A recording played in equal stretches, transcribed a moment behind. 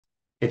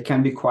it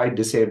can be quite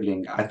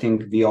disabling. I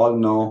think we all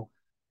know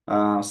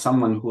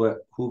someone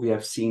who we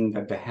have seen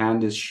that the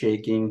hand is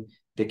shaking,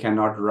 they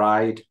cannot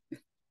write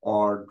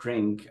or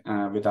drink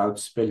without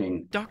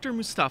spilling. Dr.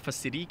 Mustafa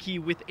Siddiqui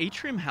with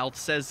Atrium Health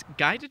says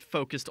guided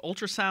focused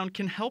ultrasound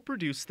can help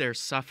reduce their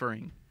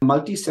suffering.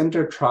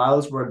 Multi-center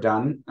trials were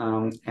done,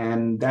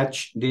 and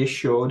they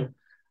showed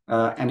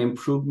an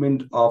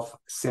improvement of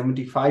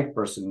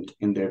 75%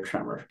 in their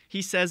tremor.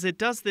 He says it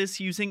does this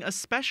using a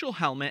special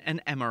helmet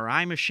and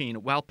MRI machine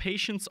while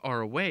patients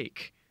are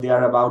awake. There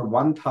are about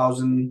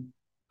 1,000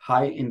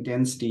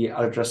 high-intensity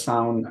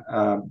ultrasound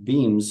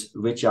beams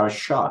which are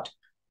shot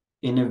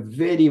in a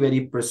very,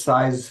 very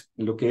precise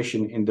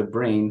location in the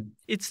brain.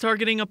 It's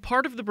targeting a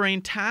part of the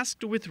brain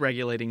tasked with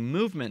regulating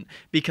movement.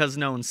 Because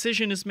no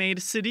incision is made,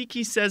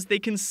 Siddiqui says they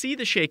can see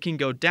the shaking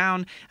go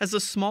down as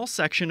a small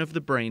section of the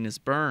brain is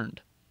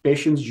burned.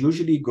 Patients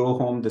usually go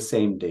home the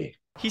same day.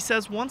 He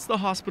says once the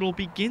hospital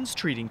begins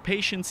treating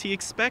patients, he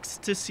expects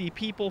to see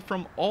people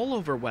from all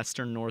over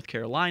Western North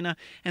Carolina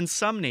and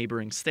some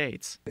neighboring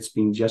states. It's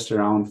been just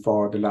around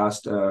for the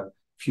last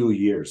few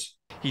years.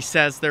 He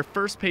says their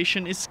first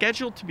patient is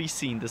scheduled to be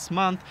seen this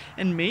month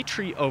and may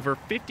treat over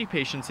 50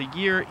 patients a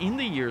year in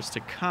the years to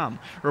come.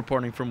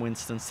 Reporting from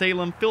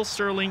Winston-Salem, Phil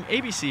Sterling,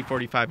 ABC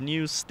 45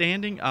 News,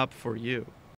 standing up for you.